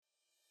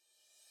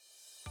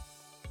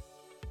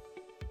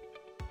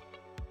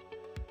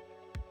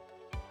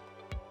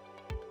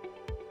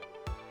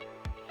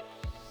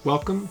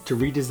Welcome to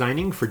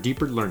Redesigning for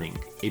Deeper Learning,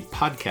 a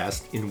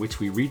podcast in which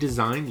we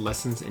redesign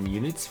lessons and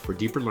units for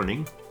deeper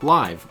learning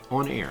live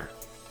on air.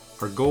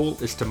 Our goal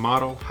is to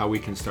model how we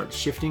can start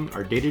shifting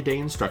our day-to-day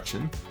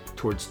instruction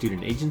towards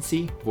student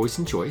agency, voice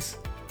and choice,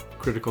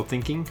 critical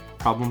thinking,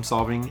 problem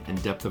solving,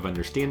 and depth of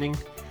understanding,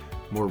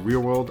 more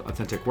real-world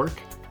authentic work,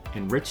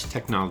 and rich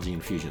technology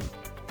infusion.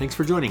 Thanks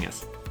for joining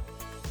us.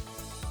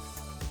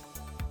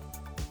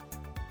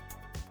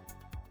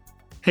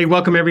 Hey,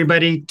 welcome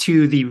everybody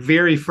to the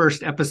very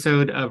first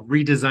episode of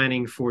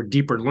Redesigning for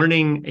Deeper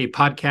Learning, a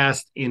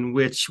podcast in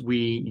which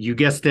we, you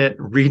guessed it,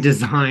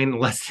 redesign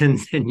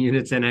lessons and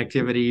units and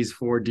activities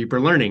for deeper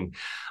learning.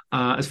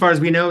 As far as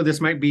we know, this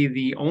might be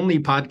the only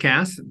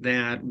podcast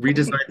that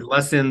redesigns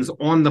lessons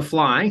on the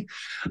fly.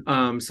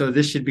 So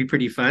this should be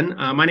pretty fun.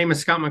 My name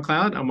is Scott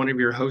McLeod. I'm one of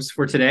your hosts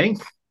for today.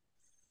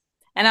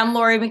 And I'm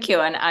Lori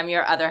McEwen. I'm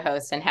your other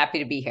host and happy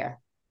to be here.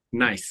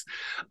 Nice.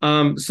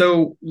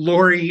 So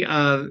Lori,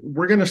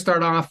 we're going to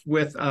start off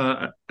with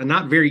a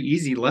not very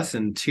easy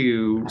lesson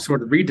to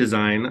sort of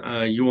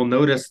redesign. You will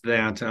notice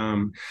that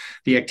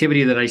the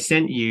activity that I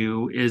sent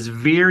you is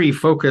very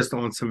focused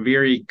on some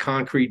very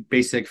concrete,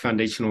 basic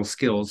foundational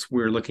skills.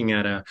 We're looking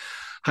at a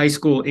high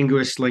school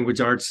English language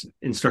arts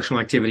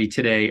instructional activity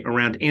today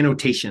around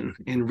annotation.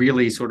 And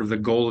really sort of the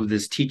goal of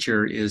this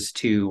teacher is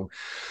to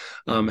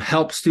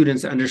help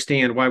students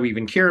understand why we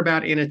even care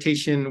about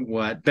annotation,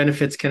 what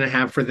benefits can it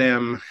have for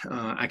them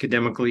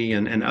academically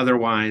and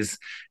otherwise.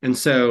 And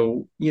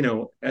so,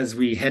 as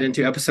we head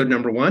into episode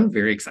number 1,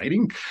 very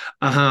exciting.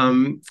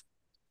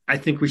 I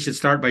think we should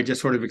start by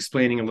just sort of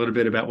explaining a little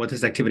bit about what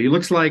this activity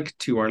looks like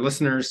to our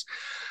listeners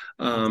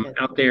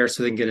out there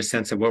so they can get a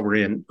sense of what we're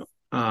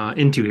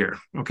into here.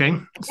 Okay,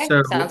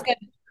 so sounds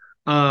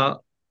good.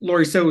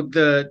 Lori, so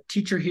the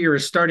teacher here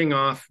is starting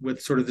off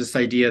with sort of this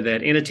idea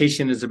that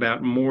annotation is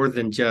about more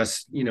than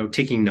just,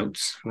 taking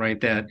notes,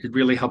 right? That it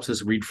really helps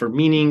us read for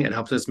meaning. It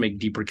helps us make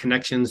deeper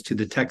connections to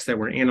the text that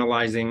we're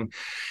analyzing.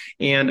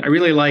 And I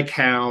really like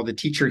how the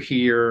teacher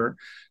here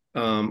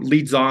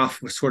leads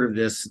off with sort of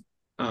this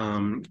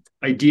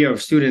idea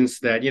of students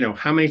that,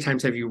 how many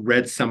times have you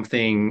read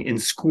something in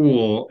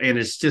school and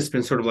it's just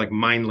been sort of like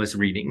mindless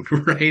reading,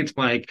 right?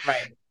 Right.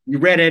 You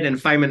read it and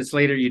 5 minutes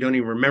later, you don't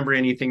even remember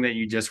anything that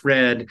you just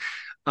read.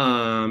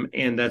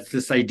 And that's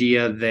this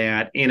idea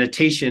that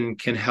annotation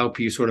can help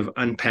you sort of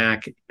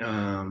unpack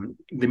the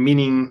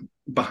meaning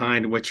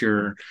behind what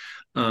you're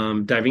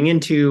diving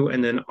into.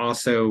 And then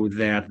also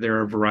that there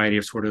are a variety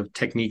of sort of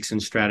techniques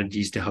and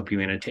strategies to help you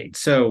annotate.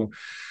 So,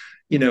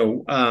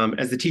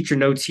 as the teacher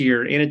notes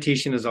here,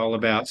 annotation is all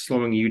about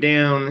slowing you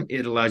down.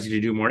 It allows you to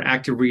do more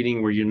active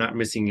reading where you're not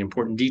missing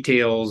important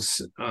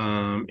details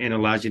and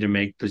allows you to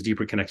make those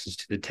deeper connections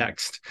to the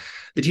text.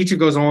 The teacher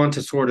goes on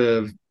to sort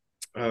of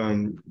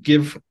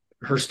give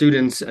her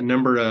students a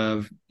number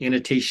of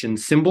annotation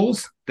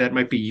symbols that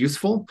might be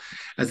useful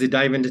as they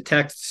dive into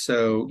text.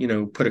 So,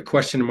 put a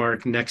question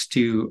mark next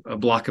to a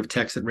block of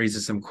text that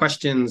raises some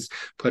questions,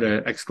 put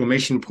an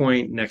exclamation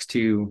point next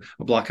to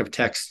a block of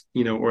text,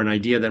 or an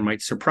idea that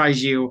might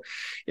surprise you.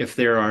 If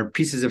there are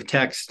pieces of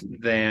text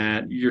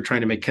that you're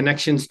trying to make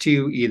connections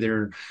to,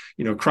 either,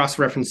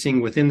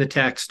 cross-referencing within the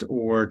text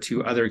or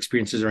to other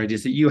experiences or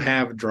ideas that you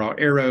have, draw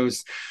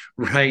arrows,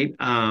 right?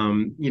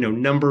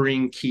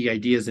 Numbering key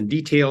ideas and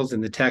details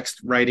in the text,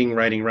 writing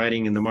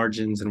in the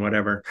margins and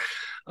whatever.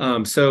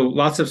 So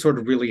lots of sort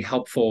of really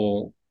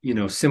helpful,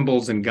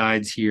 symbols and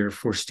guides here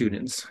for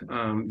students.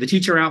 The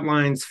teacher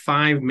outlines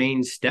 5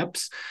 main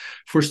steps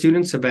for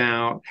students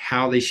about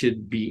how they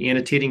should be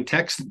annotating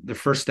text. The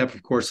first step,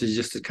 of course, is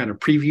just to kind of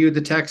preview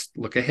the text,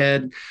 look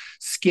ahead,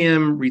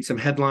 skim, read some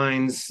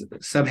headlines,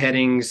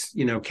 subheadings,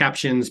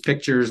 captions,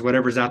 pictures,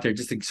 whatever's out there,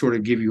 just to sort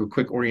of give you a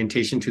quick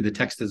orientation to the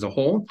text as a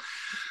whole.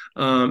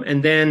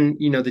 And then,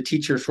 the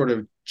teacher sort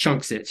of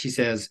chunks it. She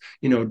says,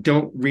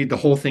 don't read the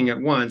whole thing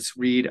at once.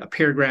 Read a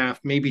paragraph,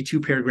 maybe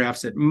 2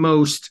 paragraphs at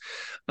most.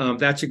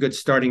 That's a good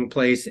starting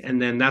place. And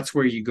then that's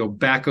where you go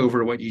back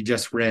over what you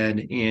just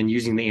read and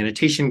using the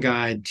annotation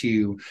guide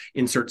to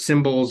insert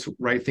symbols,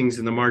 write things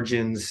in the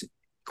margins,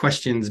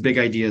 questions, big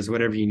ideas,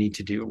 whatever you need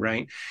to do,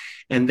 right?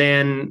 And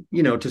then,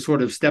 to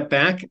sort of step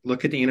back,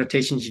 look at the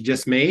annotations you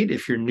just made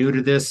if you're new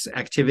to this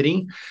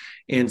activity,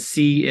 and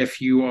see if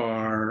you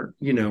are,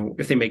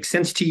 if they make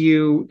sense to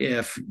you,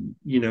 if,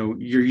 you're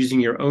using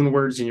your own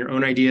words and your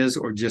own ideas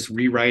or just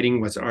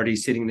rewriting what's already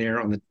sitting there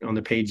on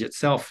the page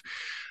itself.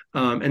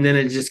 And then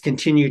it just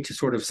continue to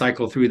sort of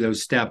cycle through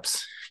those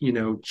steps,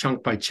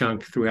 chunk by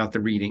chunk throughout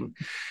the reading.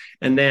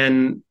 And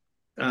then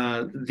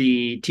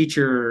the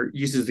teacher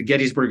uses the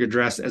Gettysburg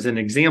Address as an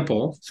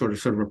example, sort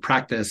of a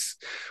practice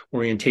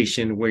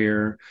orientation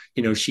where,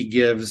 she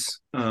gives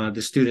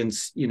the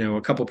students,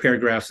 a couple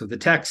paragraphs of the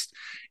text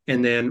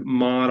and then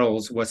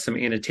models what some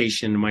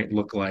annotation might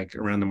look like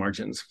around the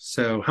margins.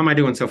 So how am I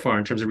doing so far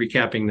in terms of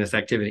recapping this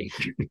activity?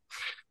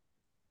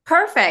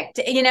 Perfect.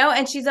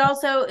 And she's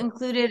also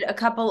included a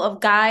couple of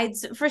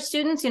guides for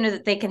students,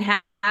 that they can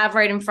have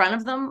right in front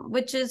of them,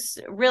 which is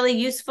really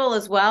useful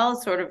as well,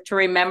 sort of to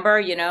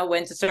remember,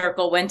 when to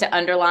circle, when to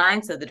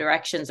underline, so the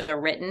directions are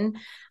written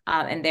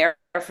and there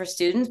for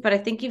students. But I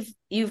think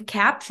you've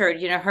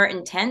captured, her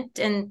intent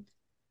and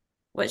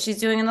what she's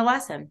doing in the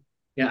lesson.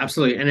 Yeah,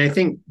 absolutely. And I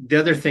think the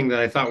other thing that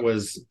I thought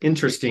was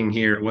interesting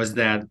here was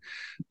that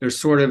there's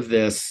sort of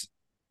this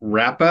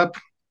wrap up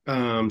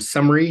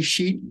summary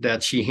sheet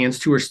that she hands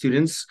to her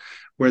students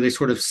where they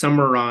sort of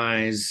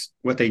summarize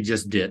what they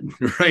just did,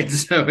 right?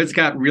 So it's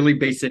got really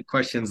basic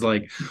questions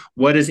like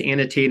what is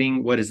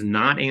annotating, what is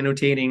not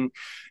annotating,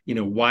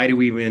 why do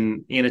we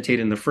even annotate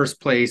in the first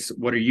place?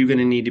 What are you going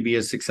to need to be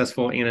a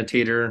successful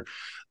annotator?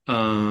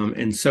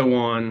 And so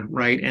on,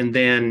 right? And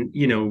then,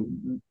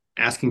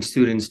 asking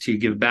students to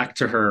give back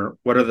to her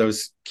what are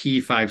those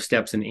key 5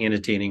 steps in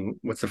annotating,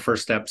 what's the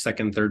first step,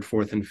 second, third,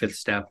 fourth, and fifth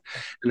step,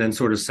 and then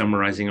sort of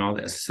summarizing all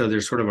this. So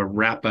there's sort of a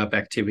wrap-up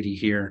activity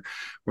here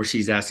where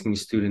she's asking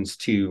students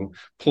to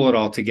pull it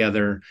all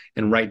together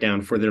and write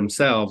down for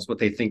themselves what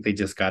they think they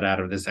just got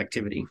out of this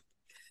activity.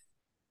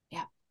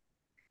 Yeah.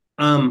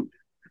 Um,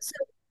 so,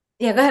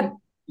 yeah, go ahead.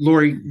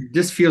 Lori,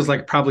 this feels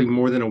like probably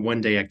more than a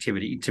one-day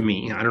activity to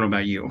me. I don't know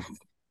about you.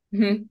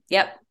 Mm-hmm.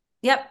 Yep.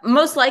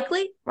 Most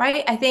likely,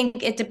 right? I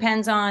think it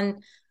depends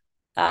on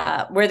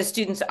where the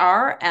students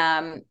are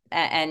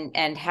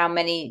and how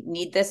many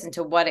need this and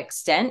to what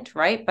extent,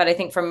 right? But I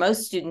think for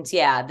most students,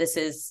 yeah, this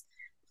is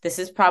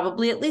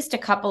probably at least a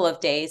couple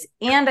of days.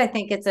 And I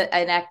think it's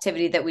an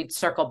activity that we'd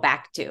circle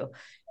back to,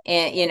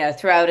 and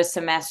throughout a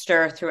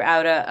semester,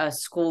 throughout a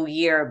school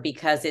year,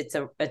 because it's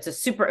a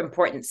super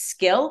important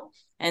skill.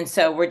 And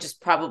so we're just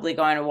probably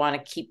going to want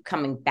to keep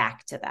coming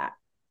back to that.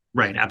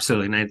 Right,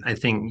 absolutely. And I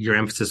think your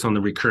emphasis on the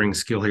recurring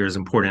skill here is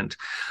important.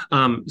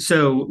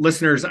 So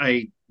listeners,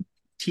 I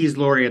teased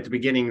Lori at the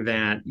beginning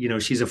that,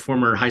 she's a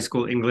former high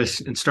school English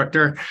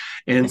instructor.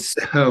 And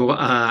so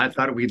I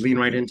thought we'd lean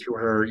right into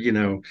her,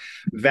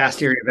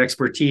 vast area of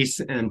expertise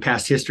and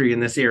past history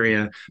in this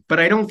area. But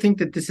I don't think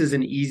that this is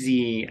an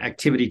easy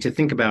activity to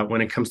think about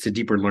when it comes to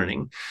deeper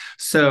learning.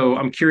 So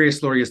I'm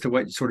curious, Lori, as to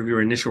what sort of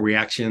your initial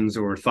reactions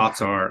or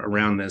thoughts are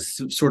around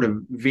this sort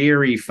of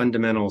very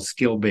fundamental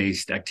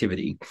skill-based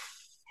activity.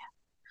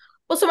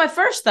 Well, so my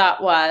first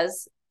thought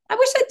was, I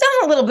wish I'd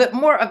done a little bit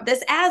more of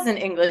this as an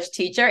English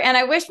teacher. And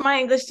I wish my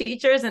English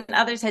teachers and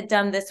others had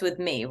done this with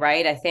me,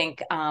 right? I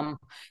think, one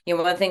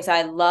of the things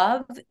I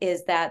love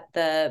is that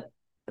the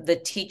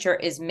teacher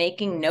is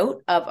making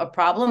note of a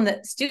problem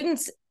that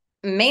students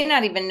may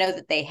not even know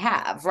that they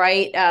have,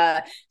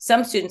 right?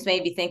 Some students may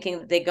be thinking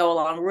that they go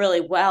along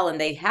really well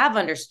and they have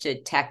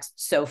understood text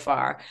so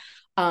far.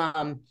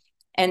 And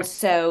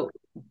so,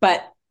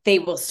 but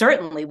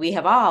we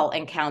have all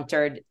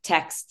encountered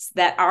texts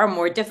that are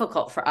more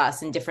difficult for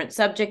us in different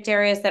subject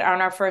areas that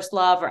aren't our first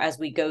love or as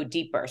we go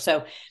deeper.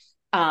 So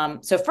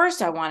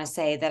first I want to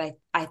say that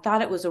I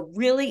thought it was a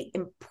really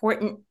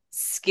important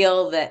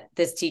skill that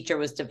this teacher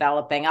was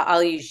developing.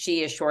 I'll use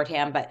she as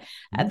shorthand, but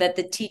that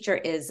the teacher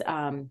is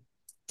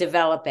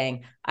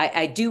developing.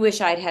 I do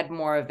wish I'd had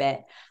more of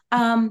it.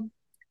 And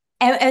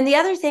the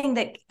other thing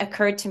that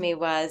occurred to me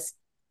was,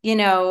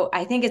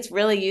 I think it's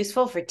really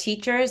useful for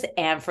teachers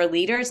and for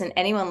leaders and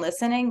anyone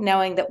listening,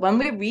 knowing that when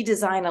we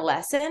redesign a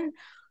lesson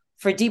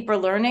for deeper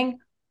learning,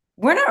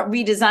 we're not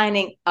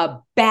redesigning a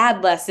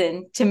bad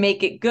lesson to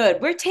make it good.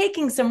 We're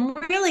taking some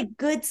really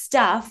good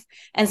stuff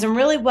and some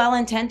really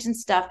well-intentioned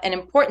stuff and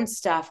important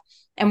stuff,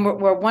 and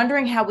we're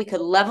wondering how we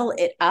could level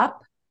it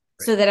up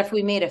so that if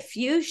we made a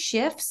few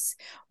shifts,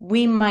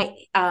 we might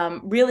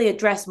really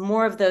address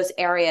more of those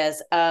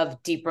areas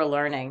of deeper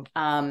learning.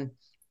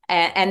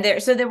 And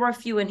there were a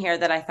few in here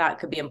that I thought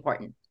could be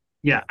important.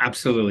 Yeah,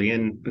 absolutely.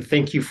 And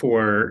thank you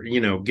for,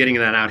 getting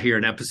that out here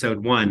in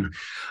episode 1.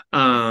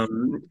 I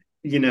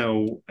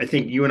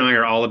think you and I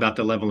are all about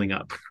the leveling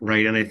up,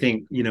 right? And I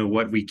think,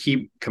 what we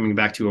keep coming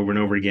back to over and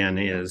over again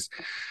is,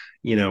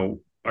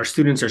 our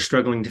students are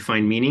struggling to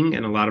find meaning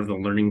in a lot of the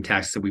learning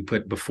tasks that we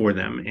put before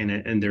them.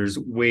 And there's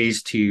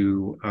ways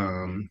to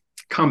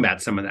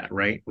combat some of that,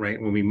 right?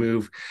 When we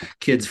move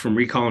kids from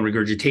recall and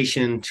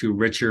regurgitation to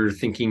richer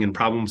thinking and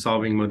problem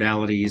solving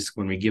modalities,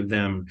 when we give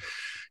them,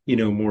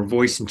 more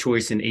voice and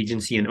choice and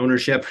agency and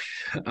ownership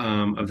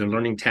of their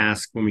learning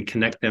task, when we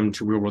connect them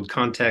to real world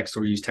context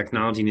or use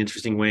technology in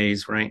interesting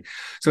ways, right?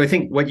 So I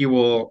think what you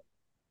will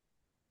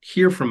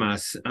hear from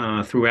us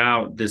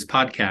throughout this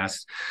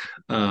podcast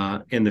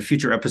in the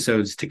future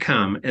episodes to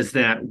come is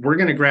that we're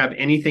going to grab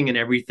anything and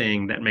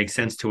everything that makes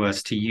sense to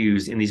us to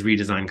use in these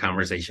redesign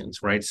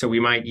conversations, right? So we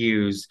might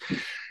use,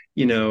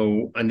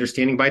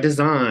 understanding by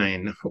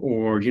design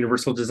or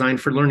universal design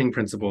for learning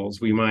principles.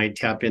 We might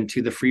tap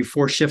into the free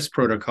 4 shifts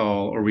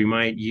protocol, or we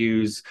might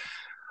use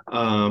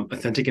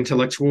authentic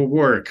intellectual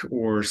work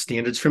or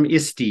standards from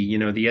ISTE,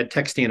 the ed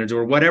tech standards,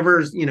 or whatever,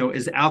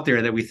 is out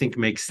there that we think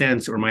makes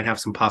sense or might have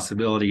some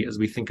possibility as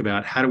we think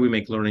about how do we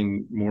make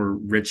learning more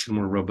rich and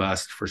more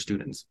robust for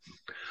students.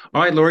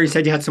 All right, Lori, you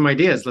said you had some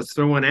ideas. Let's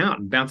throw one out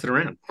and bounce it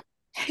around.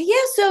 Yeah,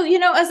 so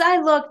as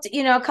I looked,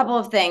 a couple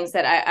of things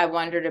that I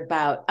wondered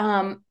about.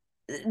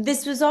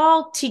 This was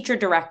all teacher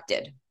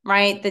directed,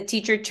 right? The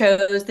teacher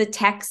chose the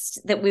text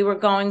that we were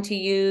going to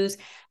use,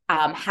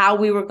 how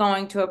we were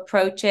going to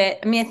approach it.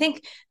 I mean, I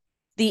think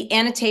the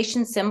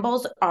annotation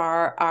symbols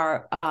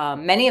are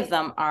many of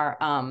them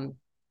are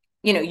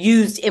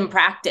used in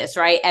practice,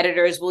 right?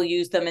 Editors will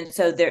use them, and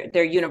so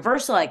they're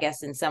universal, I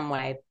guess, in some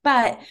way.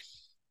 But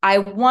I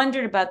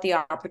wondered about the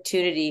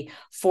opportunity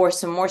for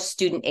some more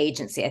student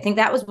agency. I think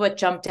that was what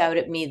jumped out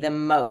at me the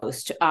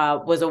most,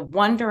 was a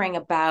wondering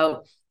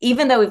about,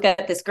 even though we've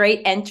got this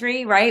great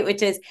entry, right,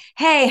 which is,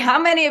 hey, how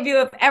many of you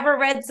have ever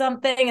read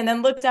something and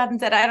then looked up and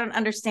said, I don't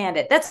understand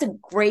it? That's a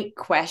great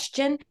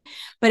question,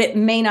 but it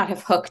may not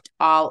have hooked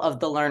all of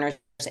the learners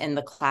in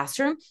the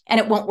classroom, and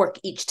it won't work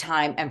each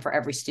time and for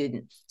every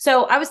student.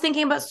 So I was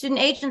thinking about student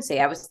agency.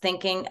 I was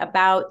thinking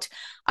about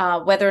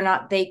whether or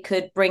not they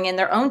could bring in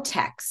their own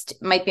text.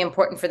 It might be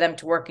important for them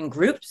to work in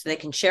groups so they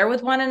can share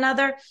with one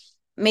another.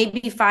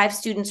 Maybe 5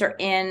 students are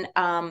in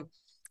a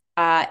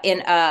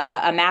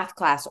math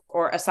class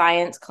or a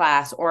science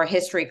class or a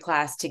history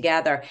class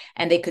together,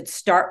 and they could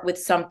start with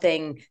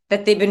something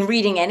that they've been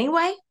reading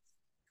anyway.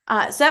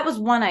 So that was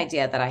one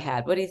idea that I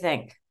had. What do you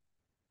think?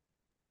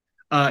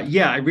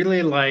 Yeah, I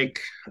really like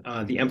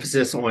the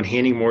emphasis on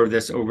handing more of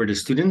this over to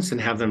students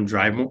and have them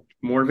drive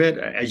more of it.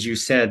 As you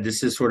said,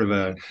 this is sort of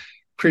a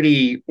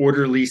pretty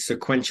orderly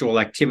sequential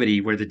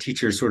activity where the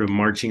teacher is sort of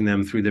marching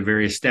them through the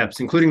various steps,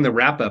 including the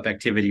wrap up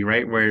activity,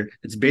 right? Where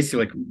it's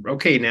basically like,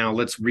 okay, now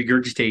let's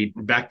regurgitate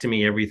back to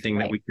me everything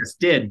that Right. we just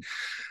did.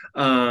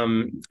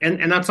 And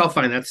that's all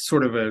fine. That's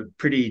sort of a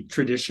pretty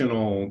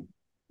traditional,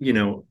 you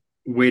know,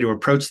 way to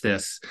approach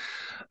this.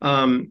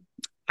 Um,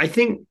 I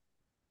think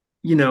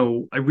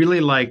I really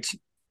liked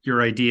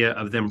your idea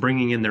of them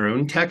bringing in their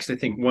own text. I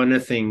think one of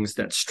the things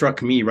that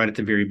struck me right at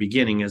the very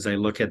beginning as I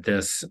look at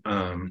this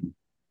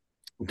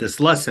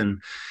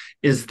lesson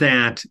is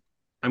that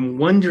I'm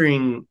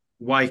wondering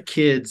why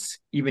kids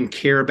even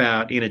care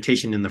about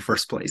annotation in the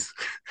first place.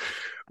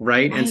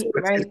 Right. And so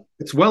Right, right.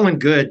 it's well and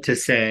good to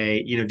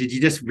say, did you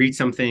just read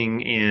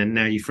something and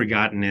now you've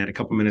forgotten it a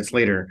couple minutes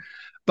later?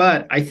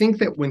 But I think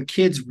that when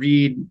kids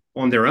read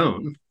on their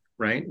own,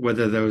 right,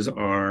 whether those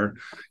are,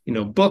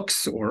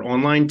 books or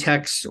online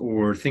texts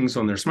or things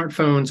on their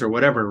smartphones or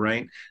whatever,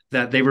 right,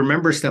 that they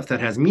remember stuff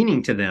that has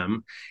meaning to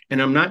them. And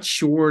I'm not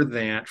sure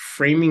that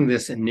framing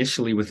this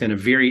initially within a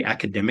very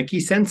academic-y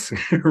sense,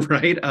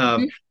 right,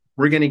 of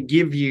we're going to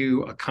give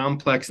you a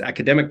complex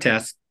academic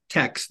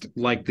text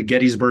like the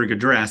Gettysburg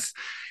Address.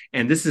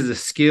 And this is a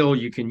skill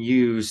you can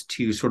use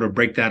to sort of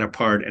break that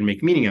apart and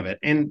make meaning of it.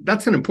 And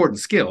that's an important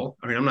skill.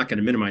 I mean, I'm not going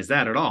to minimize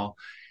that at all.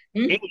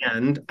 Mm-hmm.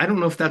 And I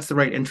don't know if that's the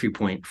right entry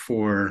point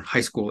for high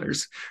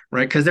schoolers,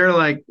 right? Because they're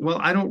like, well,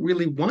 I don't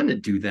really want to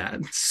do that.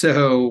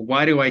 So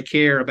why do I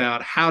care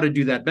about how to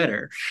do that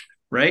better?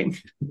 Right.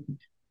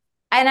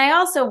 And I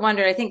also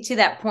wonder, I think to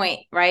that point,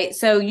 right?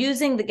 So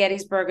using the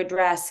Gettysburg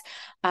Address,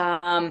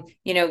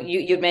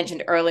 you'd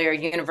mentioned earlier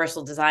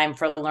universal design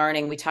for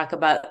learning. We talk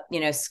about,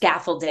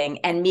 scaffolding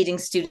and meeting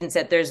students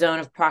at their zone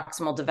of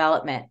proximal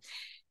development.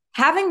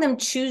 Having them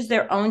choose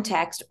their own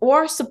text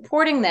or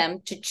supporting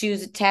them to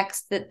choose a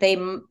text that they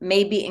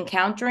may be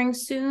encountering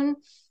soon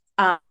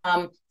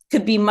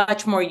could be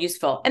much more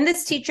useful. And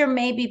this teacher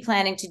may be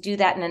planning to do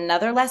that in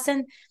another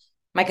lesson.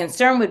 My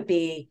concern would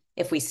be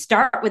if we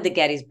start with the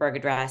Gettysburg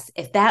Address,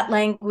 if that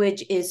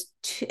language is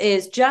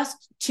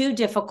just too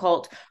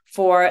difficult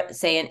for,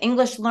 say, an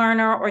English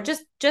learner or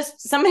just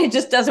somebody who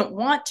just doesn't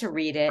want to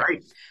read it,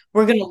 Right.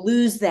 we're going to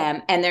lose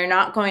them and they're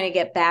not going to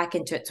get back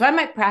into it. So I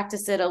might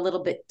practice it a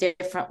little bit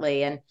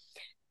differently. And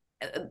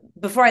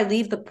before I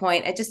leave the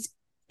point,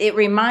 it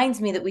reminds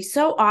me that we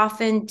so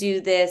often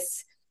do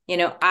this,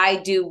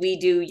 I do, we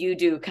do, you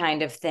do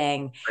kind of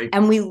thing. Right.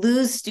 And we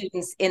lose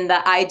students in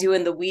the I do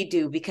and the we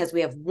do because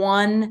we have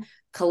one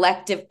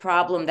collective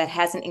problem that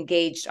hasn't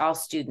engaged all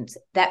students.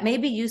 That may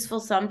be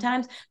useful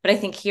sometimes, but I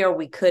think here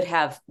we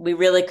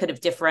really could have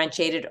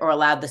differentiated or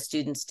allowed the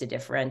students to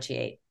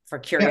differentiate for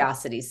Yeah.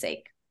 curiosity's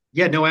sake.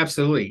 Yeah, no,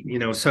 absolutely.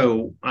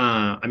 So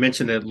I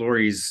mentioned that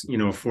Lori's,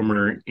 a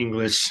former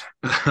English,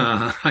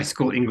 high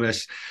school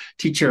English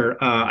teacher.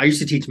 I used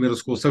to teach middle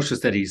school social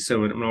studies.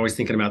 So I'm always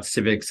thinking about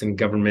civics and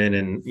government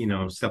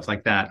and, stuff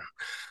like that.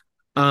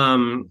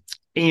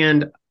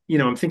 And,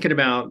 I'm thinking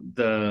about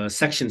the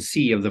section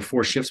C of the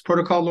 4 shifts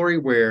protocol, Lori,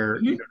 where,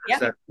 Mm-hmm. there's Yep.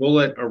 that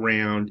bullet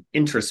around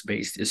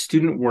interest-based. Is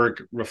student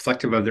work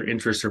reflective of their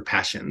interests or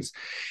passions?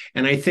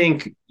 And I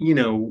think,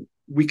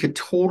 we could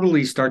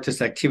totally start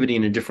this activity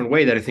in a different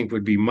way that I think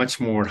would be much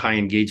more high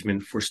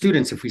engagement for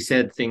students if we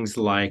said things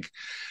like,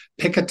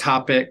 pick a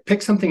topic,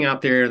 pick something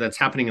out there that's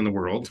happening in the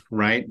world,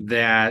 right?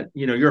 That,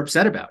 you're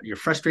upset about, you're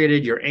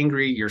frustrated, you're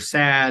angry, you're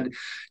sad,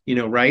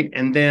 right?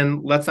 And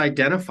then let's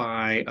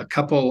identify a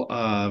couple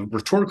of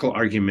rhetorical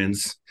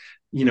arguments,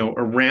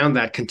 around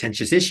that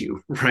contentious issue,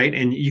 right?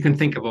 And you can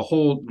think of a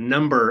whole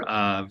number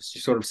of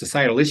sort of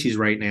societal issues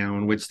right now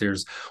in which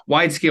there's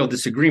wide scale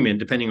disagreement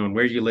depending on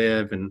where you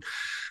live and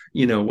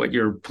what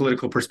your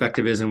political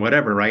perspective is and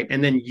whatever, right?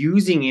 And then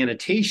using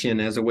annotation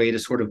as a way to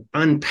sort of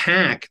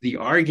unpack the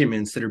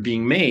arguments that are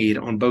being made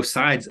on both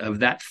sides of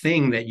that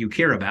thing that you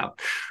care about,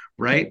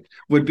 right?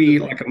 Would be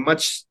like a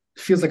much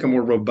feels like a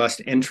more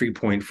robust entry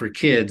point for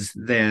kids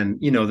than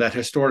that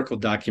historical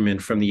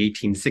document from the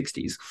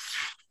 1860s.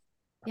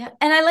 Yeah.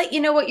 And I like,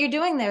 what you're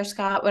doing there,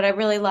 Scott. What I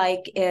really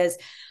like is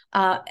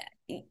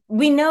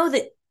we know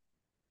that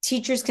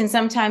teachers can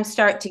sometimes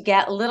start to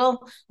get a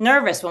little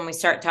nervous when we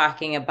start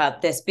talking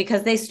about this,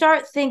 because they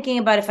start thinking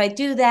about, if I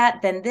do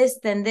that, then this,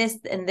 and this,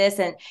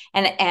 and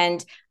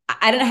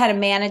I don't know how to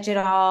manage it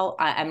all.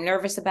 I'm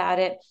nervous about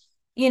it.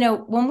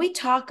 When we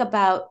talk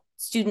about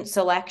student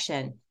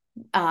selection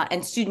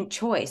and student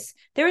choice,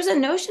 there is a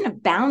notion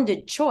of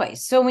bounded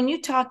choice. So when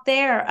you talk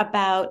there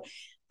about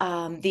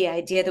the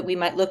idea that we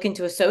might look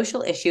into a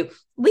social issue,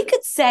 we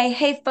could say,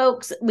 hey,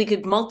 folks, we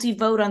could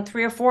multi-vote on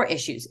 3 or 4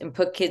 issues and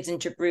put kids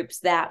into groups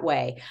that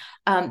way.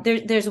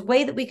 There's a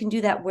way that we can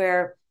do that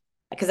where,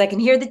 because I can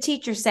hear the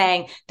teacher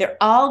saying, they're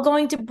all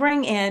going to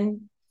bring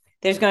in,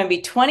 there's going to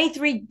be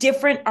 23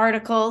 different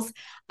articles.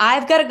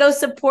 I've got to go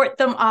support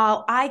them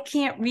all. I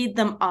can't read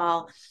them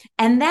all.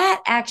 And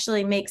that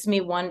actually makes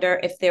me wonder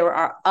if there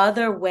are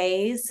other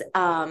ways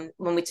when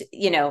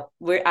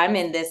I'm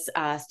in this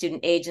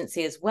student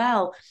agency as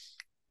well,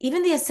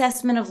 even the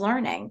assessment of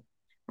learning,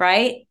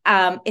 right?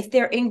 If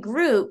they're in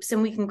groups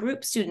and we can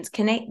group students,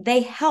 can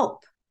they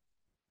help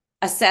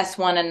assess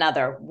one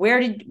another?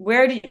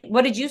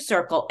 What did you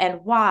circle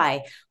and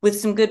why, with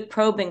some good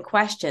probing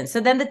questions? So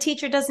then the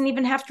teacher doesn't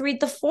even have to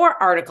read the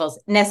 4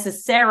 articles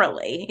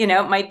necessarily.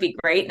 It might be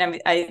great, and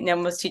I know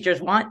most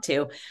teachers want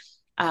to,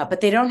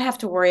 but they don't have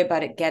to worry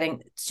about it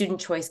getting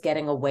student choice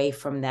getting away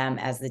from them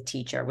as the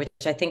teacher, which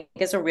I think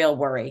is a real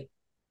worry.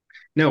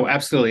 No,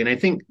 absolutely. And I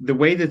think the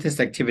way that this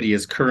activity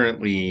is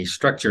currently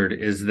structured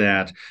is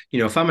that,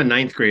 if I'm a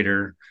 9th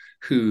grader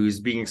who's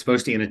being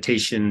exposed to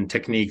annotation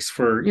techniques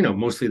for,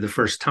 mostly the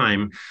first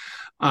time,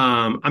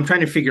 I'm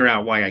trying to figure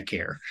out why I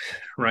care,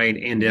 right?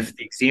 And if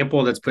the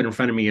example that's put in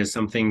front of me is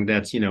something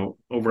that's,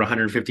 over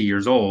 150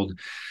 years old,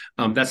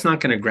 that's not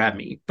going to grab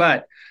me.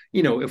 But,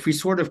 if we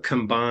sort of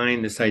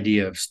combine this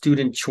idea of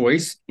student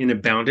choice in a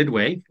bounded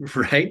way,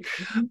 right,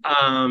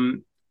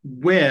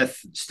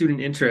 with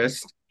student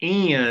interest,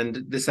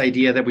 and this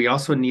idea that we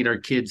also need our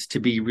kids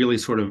to be really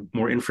sort of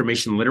more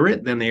information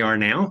literate than they are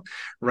now,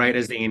 right?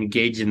 As they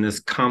engage in this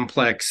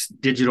complex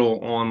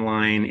digital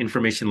online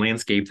information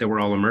landscape that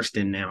we're all immersed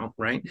in now,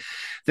 right?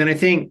 Then I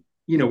think,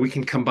 we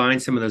can combine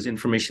some of those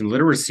information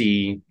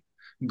literacy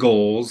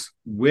goals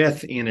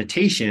with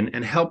annotation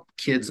and help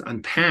kids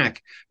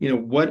unpack,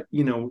 what,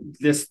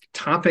 this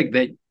topic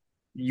that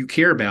you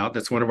care about,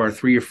 that's one of our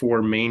 3 or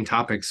 4 main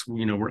topics,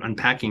 we're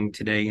unpacking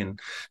today and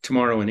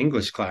tomorrow in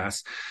English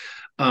class.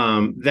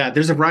 That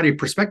there's a variety of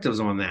perspectives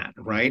on that,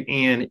 right?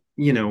 And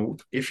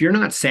if you're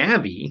not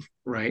savvy,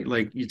 right,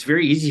 like it's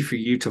very easy for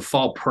you to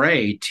fall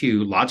prey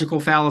to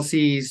logical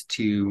fallacies,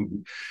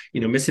 to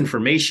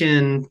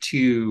misinformation,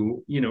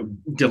 to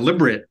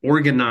deliberate,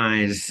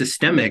 organized,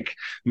 systemic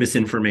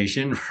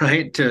misinformation,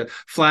 right, to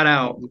flat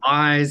out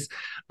lies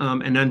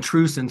and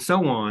untruths and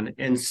so on.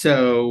 And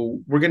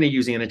so we're going to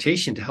use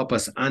annotation to help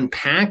us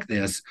unpack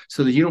this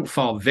so that you don't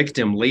fall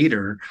victim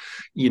later,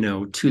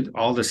 to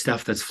all the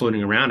stuff that's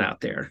floating around out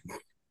there.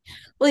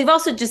 Well, you've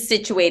also just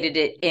situated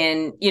it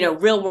in,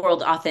 real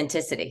world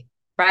authenticity,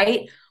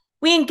 right?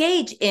 We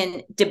engage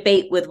in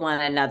debate with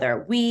one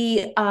another.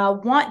 We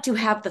want to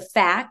have the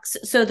facts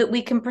so that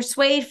we can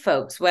persuade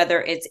folks, whether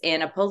it's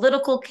in a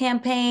political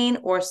campaign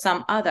or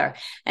some other.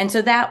 And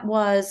so that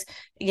was,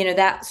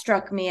 that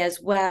struck me as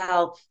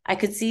well. I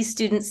could see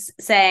students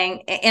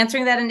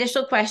answering that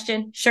initial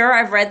question, sure,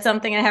 I've read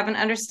something and I haven't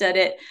understood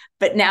it,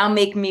 but now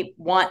make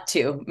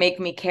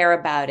me care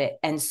about it.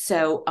 And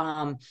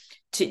so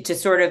to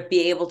sort of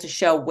be able to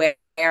show where,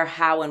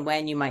 how, and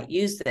when you might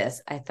use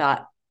this, I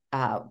thought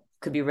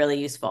could be really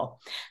useful.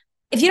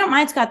 If you don't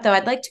mind, Scott, though,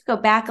 I'd like to go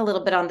back a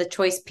little bit on the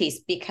choice piece,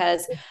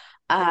 because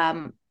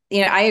I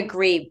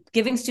agree,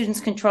 giving students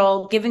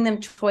control, giving them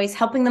choice,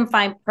 helping them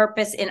find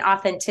purpose in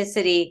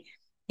authenticity,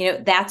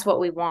 that's what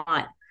we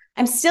want.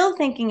 I'm still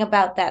thinking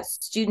about that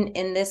student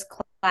in this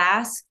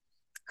class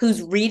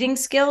whose reading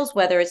skills,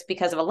 whether it's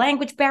because of a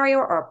language barrier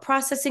or a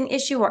processing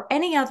issue or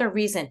any other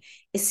reason,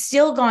 is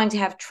still going to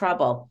have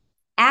trouble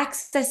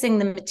accessing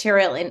the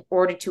material in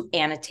order to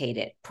annotate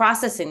it,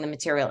 processing the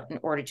material in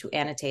order to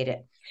annotate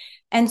it.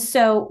 And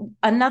so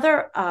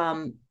another,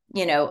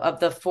 of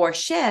the 4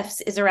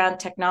 shifts is around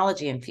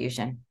technology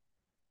infusion.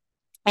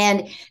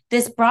 And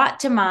this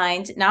brought to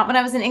mind, not when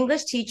I was an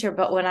English teacher,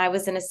 but when I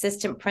was an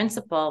assistant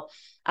principal.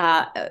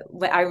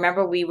 I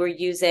remember we were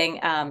using,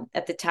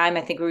 at the time,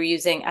 I think we were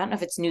using, I don't know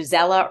if it's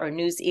Newsela or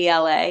News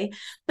ELA,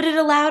 but it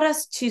allowed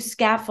us to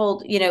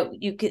scaffold,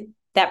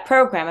 that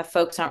program, if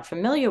folks aren't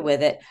familiar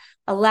with it,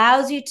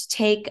 allows you to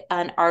take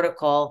an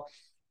article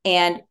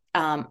and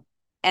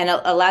and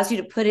allows you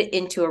to put it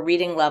into a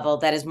reading level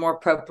that is more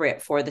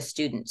appropriate for the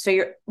student. So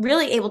you're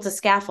really able to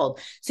scaffold.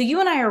 So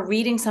you and I are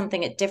reading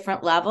something at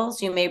different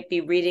levels. You may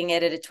be reading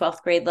it at a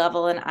 12th grade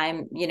level, and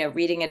I'm,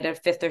 reading it at a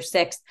 5th or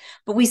 6th,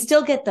 but we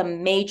still get the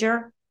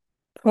major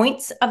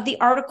points of the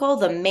article,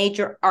 the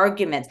major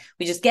arguments.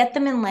 We just get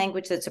them in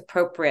language that's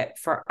appropriate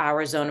for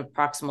our zone of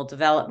proximal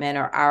development,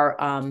 or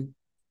our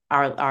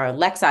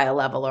lexile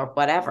level, or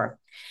whatever.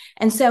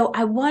 And so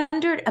I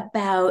wondered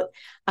about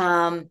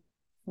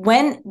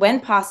when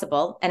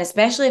possible, and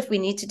especially if we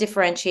need to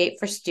differentiate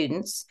for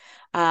students,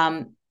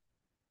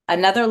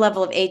 another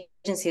level of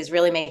agency is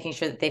really making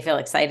sure that they feel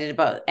excited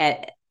about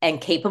and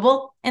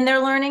capable in their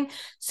learning.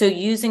 So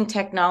using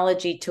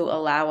technology to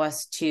allow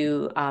us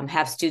to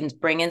have students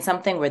bring in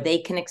something where they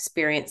can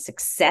experience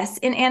success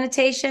in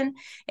annotation,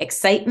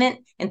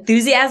 excitement,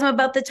 enthusiasm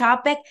about the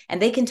topic, and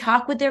they can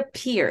talk with their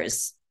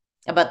peers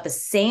about the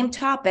same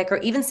topic or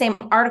even same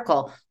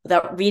article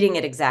without reading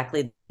it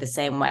exactly the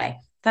same way.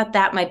 Thought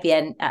that might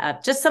be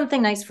just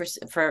something nice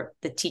for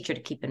the teacher to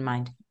keep in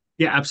mind.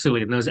 Yeah,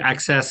 absolutely. And those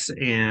access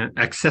and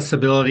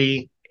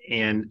accessibility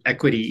and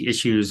equity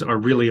issues are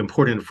really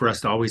important for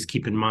us to always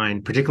keep in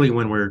mind, particularly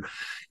when we're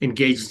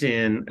engaged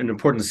in an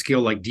important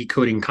skill like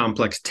decoding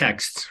complex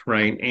texts,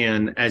 right?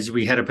 And as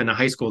we head up into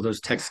high school,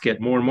 those texts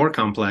get more and more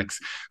complex,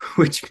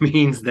 which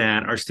means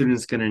that our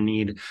students are going to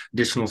need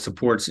additional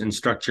supports and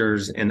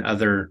structures and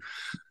other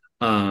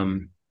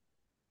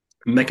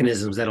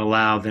mechanisms that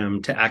allow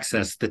them to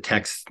access the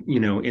text,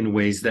 in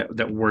ways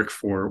that work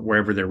for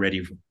wherever they're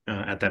ready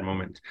at that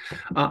moment.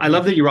 I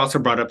love that you also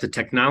brought up the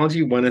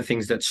technology. One of the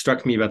things that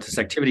struck me about this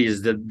activity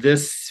is that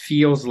this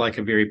feels like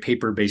a very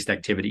paper-based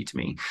activity to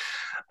me.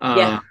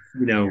 Yeah.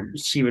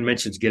 She even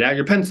mentions get out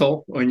your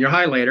pencil and your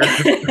highlighter.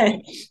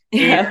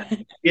 Yeah.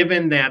 And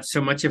given that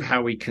so much of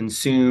how we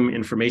consume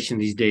information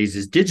these days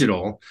is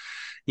digital,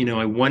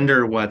 I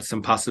wonder what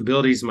some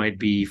possibilities might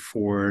be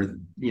for,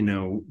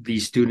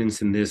 these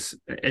students and this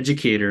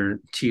educator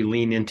to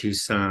lean into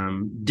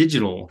some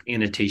digital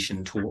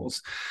annotation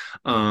tools.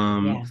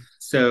 Yeah.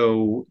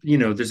 So,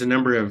 there's a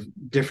number of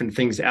different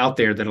things out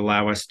there that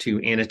allow us to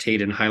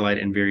annotate and highlight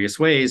in various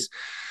ways.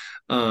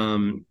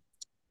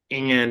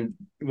 And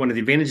one of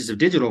the advantages of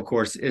digital, of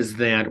course, is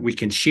that we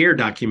can share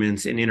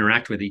documents and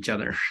interact with each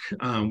other,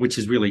 which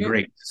is really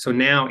great. So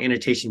now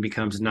annotation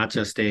becomes not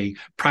just a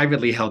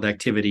privately held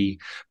activity,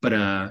 but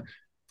a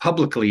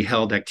publicly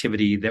held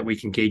activity that we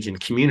can engage in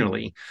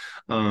communally.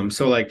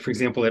 So like, for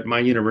example, at my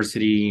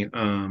university,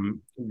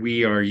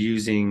 we are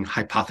using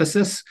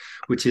Hypothesis,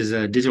 which is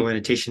a digital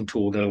annotation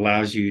tool that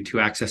allows you to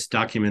access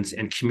documents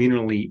and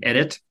communally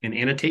edit and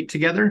annotate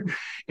together.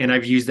 And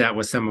I've used that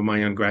with some of my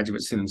young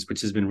graduate students,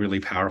 which has been really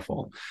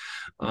powerful.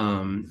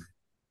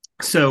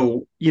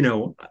 So,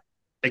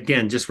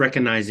 again, just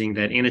recognizing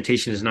that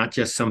annotation is not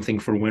just something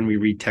for when we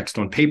read text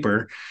on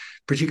paper,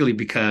 particularly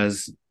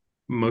because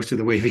most of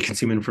the way we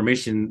consume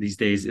information these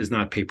days is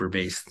not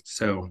paper-based.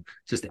 So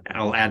just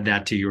I'll add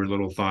that to your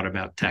little thought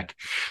about tech.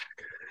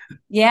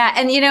 Yeah.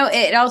 And,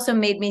 it also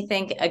made me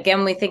think, again,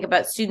 when we think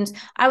about students,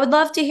 I would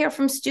love to hear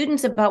from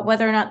students about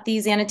whether or not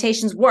these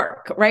annotations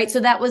work, right? So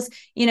that was,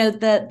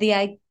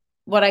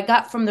 what I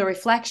got from the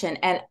reflection.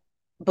 And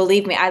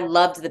believe me, I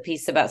loved the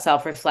piece about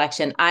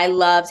self-reflection. I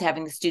loved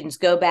having the students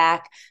go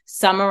back,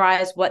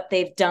 summarize what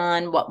they've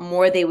done, what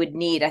more they would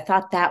need. I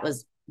thought that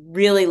was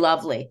really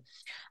lovely.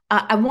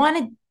 I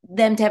wanted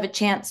them to have a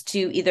chance to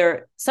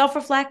either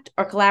self-reflect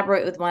or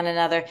collaborate with one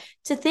another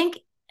to think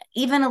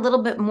even a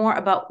little bit more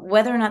about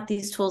whether or not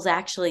these tools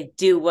actually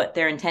do what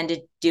they're intended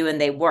to do and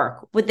they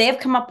work. Would they have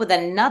come up with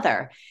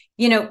another?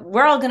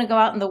 We're all going to go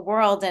out in the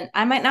world, and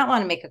I might not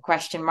want to make a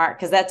question mark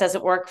because that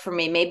doesn't work for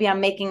me. Maybe I'm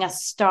making a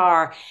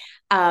star.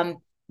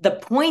 The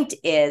point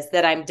is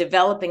that I'm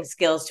developing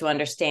skills to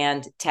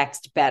understand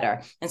text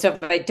better. And so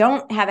if I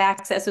don't have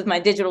access with my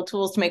digital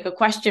tools to make a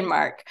question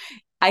mark,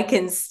 I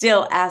can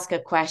still ask a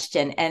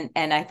question.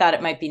 And I thought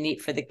it might be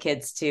neat for the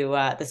kids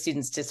the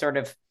students to sort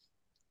of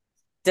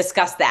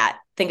discuss that,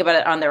 think about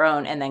it on their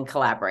own, and then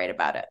collaborate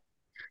about it.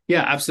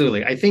 Yeah,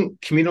 absolutely. I think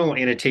communal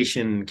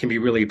annotation can be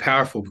really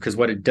powerful because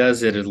what it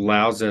does, it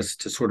allows us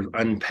to sort of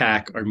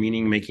unpack our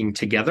meaning making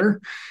together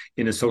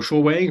in a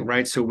social way,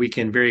 right? So we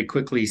can very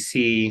quickly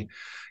see,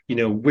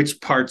 which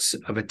parts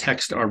of a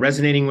text are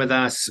resonating with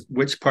us,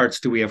 which parts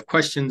do we have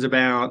questions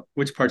about,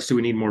 which parts do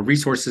we need more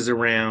resources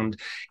around,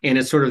 and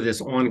it's sort of this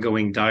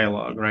ongoing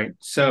dialogue, right?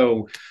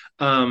 So,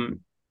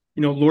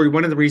 Lori,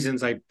 one of the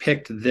reasons I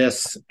picked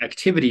this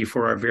activity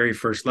for our very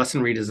first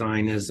lesson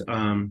redesign is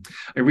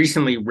I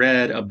recently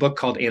read a book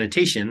called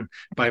Annotation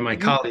by my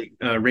colleague,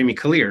 Rami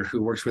Kalir,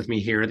 who works with me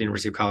here at the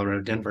University of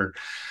Colorado, Denver.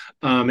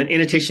 And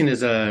Annotation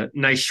is a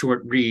nice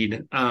short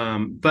read.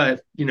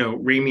 But,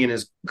 Ramy and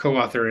his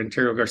co-author,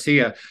 Ontario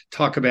Garcia,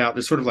 talk about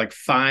the sort of like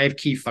 5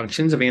 key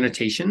functions of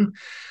annotation.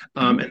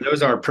 Mhm. And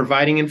those are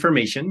providing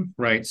information,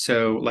 right?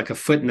 So, like a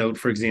footnote,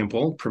 for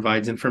example,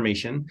 provides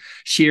information,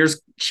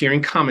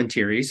 sharing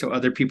commentary so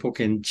other people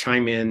can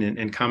chime in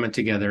and comment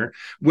together,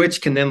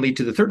 which can then lead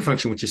to the third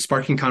function, which is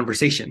sparking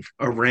conversation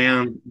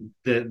around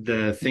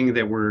the thing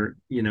that we're,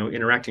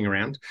 interacting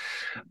around.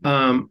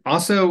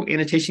 Also,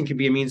 annotation can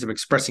be a means of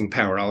expressing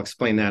power. I'll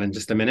explain that in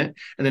just a minute.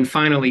 And then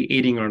finally,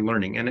 aiding our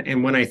learning.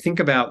 And when I think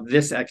about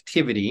this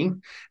activity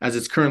as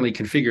it's currently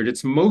configured,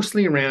 it's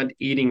mostly around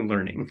aiding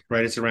learning,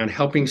 right? It's around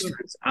helping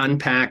students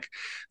unpack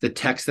the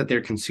text that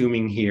they're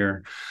consuming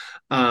here.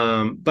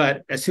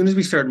 But as soon as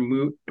we start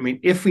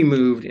if we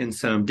moved in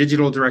some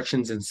digital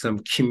directions and some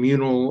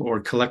communal or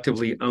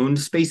collectively owned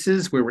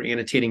spaces where we're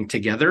annotating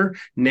together,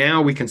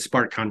 now we can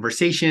spark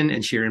conversation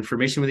and share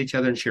information with each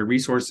other and share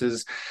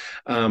resources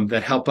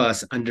that help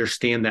us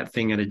understand that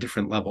thing at a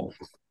different level.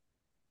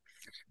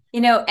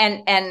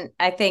 And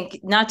I think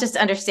not just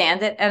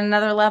understand it at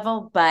another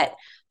level, but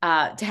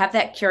to have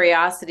that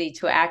curiosity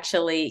to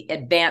actually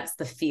advance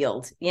the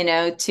field,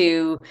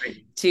 to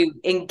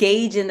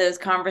engage in those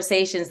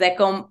conversations that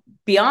go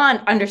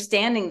beyond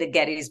understanding the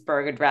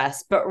Gettysburg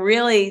Address, but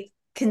really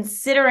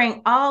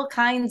considering all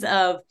kinds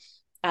of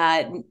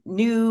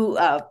new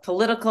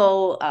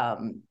political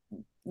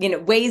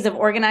ways of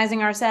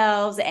organizing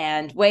ourselves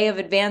and way of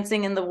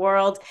advancing in the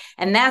world.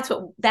 And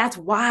that's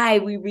why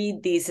we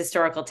read these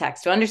historical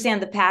texts, to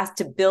understand the past,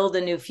 to build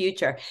a new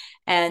future.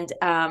 And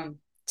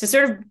to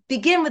sort of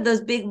begin with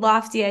those big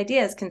lofty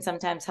ideas can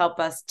sometimes help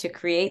us to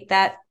create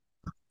that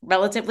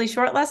relatively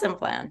short lesson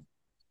plan.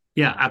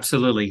 Yeah,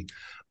 absolutely.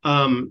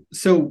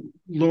 So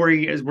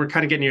Lori, as we're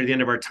kind of getting near the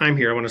end of our time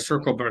here, I want to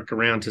circle back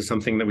around to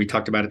something that we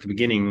talked about at the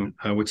beginning,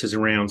 which is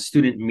around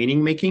student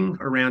meaning making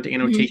around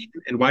annotation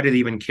and why do they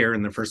even care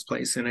in the first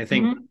place? And I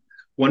think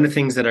one of the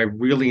things that I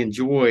really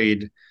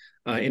enjoyed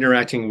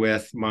interacting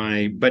with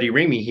my buddy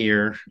Ramy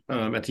here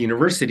at the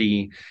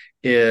university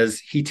is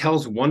he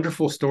tells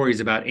wonderful stories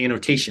about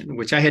annotation,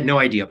 which I had no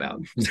idea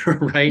about,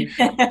 right?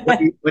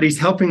 What he's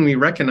helping me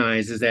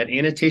recognize is that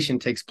annotation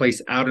takes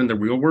place out in the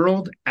real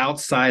world,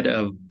 outside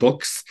of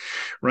books,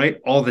 right?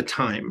 All the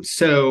time.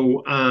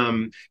 So,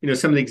 some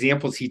of the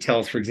examples he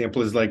tells, for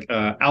example, is like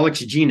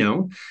Alex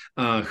Gino,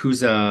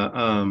 who's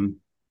a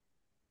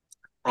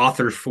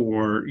author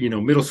for,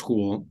 middle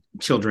school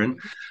children,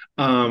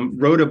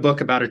 wrote a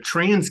book about a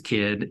trans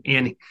kid,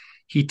 and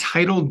he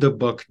titled the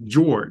book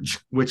George,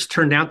 which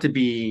turned out to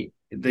be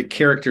the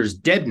character's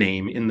dead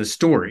name in the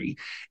story.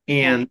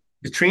 And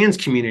the trans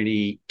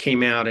community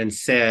came out and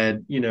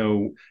said,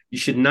 you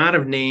should not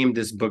have named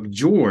this book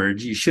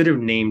George. You should have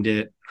named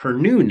it her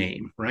new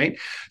name, right?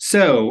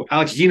 So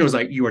Alex Gino was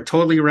like, you are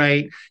totally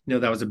right.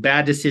 That was a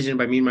bad decision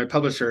by me and my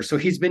publisher. So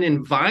he's been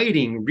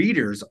inviting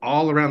readers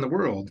all around the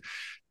world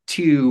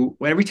to,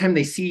 every time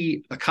they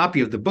see a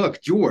copy of the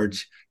book,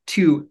 George,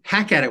 to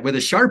hack at it with a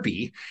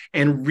Sharpie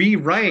and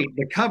rewrite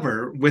the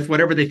cover with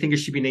whatever they think it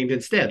should be named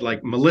instead,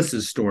 like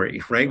Melissa's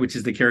story, right? Which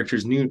is the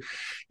character's new,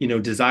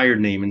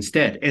 desired name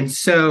instead. And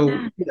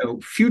so,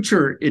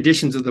 future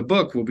editions of the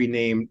book will be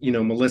named,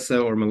 Melissa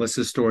or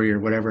Melissa's story or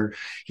whatever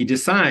he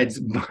decides.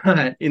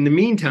 But in the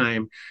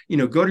meantime,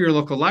 go to your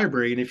local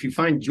library. And if you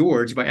find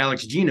George by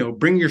Alex Gino,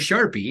 bring your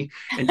Sharpie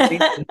and change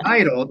the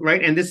title,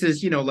 right? And this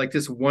is, like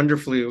this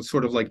wonderfully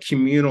sort of like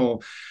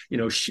communal,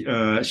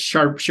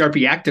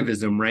 Sharpie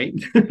activism, right?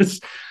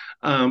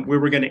 Where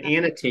we're going to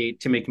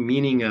annotate to make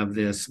meaning of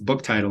this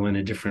book title in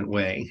a different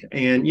way.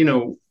 And,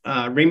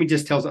 Ramy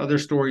just tells other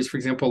stories, for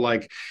example,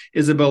 like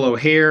Isabel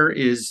O'Hare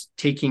is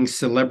taking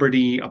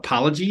celebrity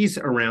apologies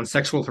around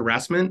sexual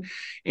harassment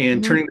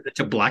and turning it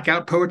into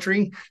blackout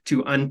poetry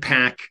to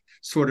unpack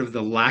sort of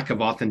the lack of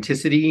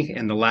authenticity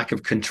and the lack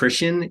of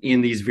contrition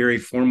in these very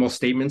formal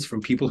statements from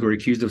people who are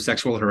accused of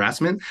sexual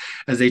harassment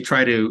as they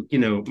try to,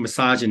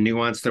 massage and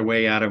nuance their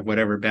way out of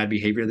whatever bad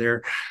behavior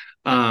they're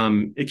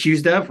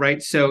accused of,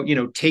 right? So,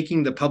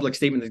 taking the public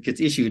statement that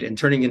gets issued and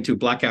turning into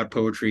blackout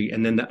poetry,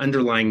 and then the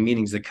underlying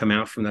meanings that come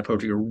out from that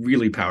poetry are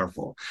really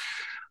powerful.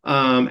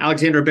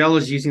 Alexandra Bell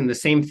is using the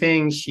same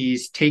thing.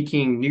 She's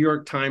taking New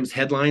York Times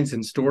headlines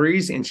and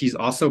stories, and she's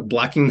also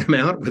blacking them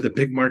out with a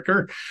big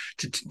marker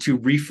to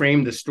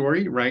reframe the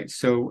story, right?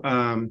 So,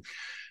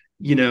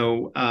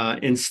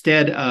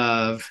 instead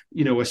of,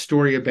 a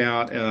story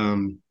about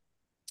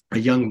a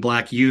young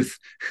Black youth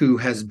who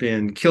has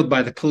been killed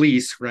by the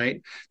police,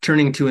 right?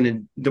 Turning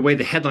to the way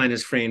the headline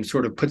is framed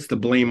sort of puts the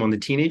blame on the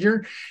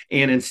teenager.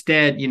 And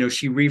instead,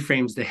 she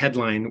reframes the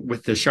headline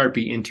with the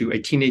Sharpie into a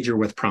teenager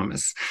with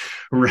promise,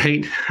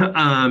 right?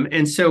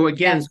 And so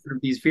again, sort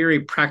of these very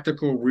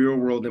practical real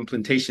world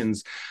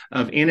implementations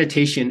of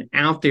annotation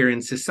out there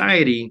in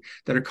society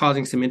that are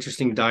causing some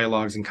interesting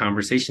dialogues and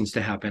conversations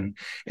to happen.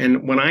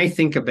 And when I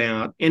think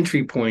about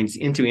entry points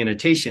into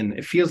annotation,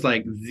 it feels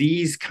like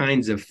these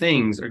kinds of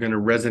things are going to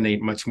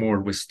resonate much more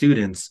with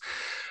students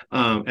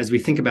as we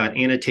think about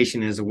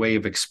annotation as a way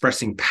of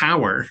expressing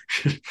power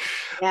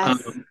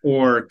Yes.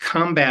 or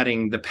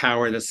combating the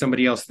power that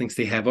somebody else thinks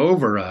they have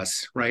over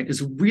us, right,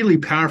 is a really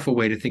powerful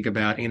way to think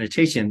about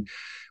annotation,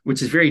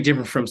 which is very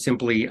different from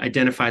simply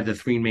identify the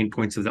three main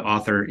points of the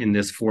author in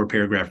this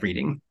 4-paragraph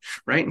reading,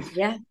 right?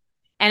 Yeah.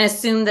 And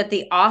assume that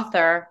the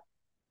author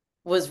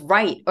was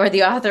right, or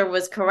the author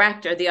was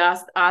correct, or the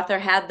author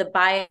had the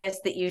bias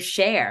that you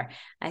share.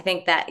 I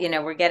think that,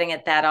 we're getting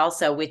at that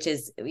also, which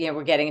is,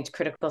 we're getting into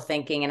critical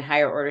thinking and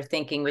higher order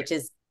thinking, which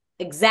is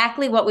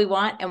exactly what we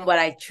want and what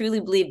I truly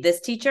believe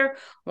this teacher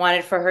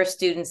wanted for her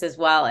students as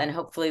well. And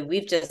hopefully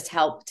we've just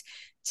helped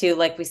to,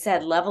 like we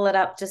said, level it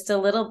up just a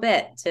little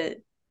bit to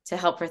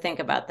help her think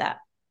about that.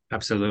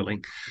 Absolutely.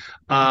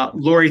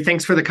 Lori,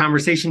 thanks for the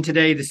conversation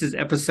today. This is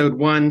episode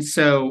 1,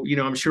 so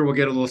I'm sure we'll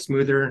get a little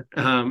smoother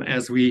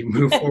as we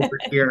move forward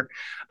here.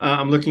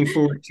 I'm looking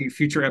forward to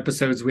future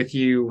episodes with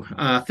you.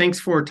 Thanks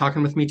for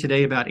talking with me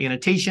today about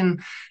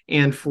annotation.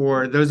 And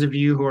for those of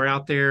you who are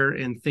out there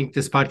and think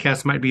this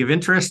podcast might be of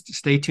interest,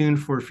 stay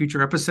tuned for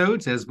future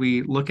episodes as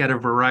we look at a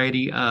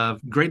variety of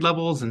grade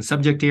levels and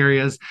subject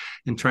areas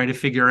and try to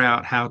figure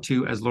out how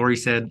to, as Lori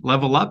said,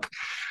 level up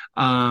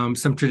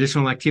some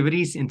traditional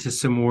activities into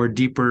some more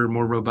deeper,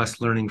 more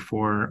robust learning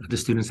for the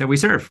students that we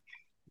serve.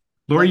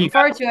 Lori, looking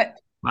forward to it.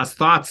 Last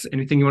thoughts?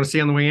 Anything you want to say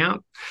on the way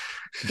out?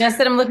 Just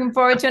that I'm looking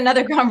forward to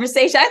another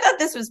conversation. I thought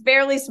this was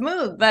fairly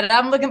smooth, but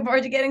I'm looking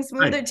forward to getting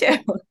smoother too.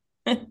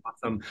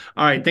 Awesome.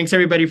 All right. Thanks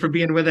everybody for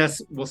being with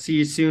us. We'll see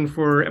you soon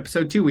for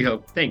episode 2, we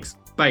hope. Thanks.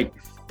 Bye.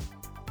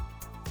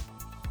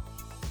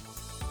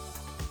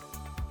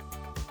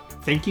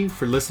 Thank you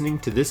for listening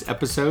to this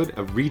episode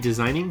of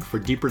Redesigning for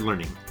Deeper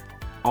Learning.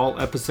 All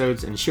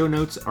episodes and show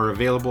notes are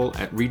available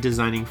at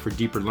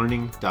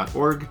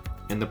redesigningfordeeperlearning.org,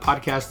 and the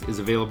podcast is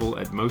available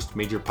at most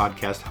major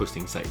podcast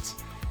hosting sites.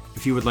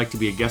 If you would like to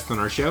be a guest on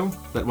our show,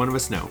 let one of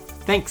us know.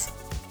 Thanks.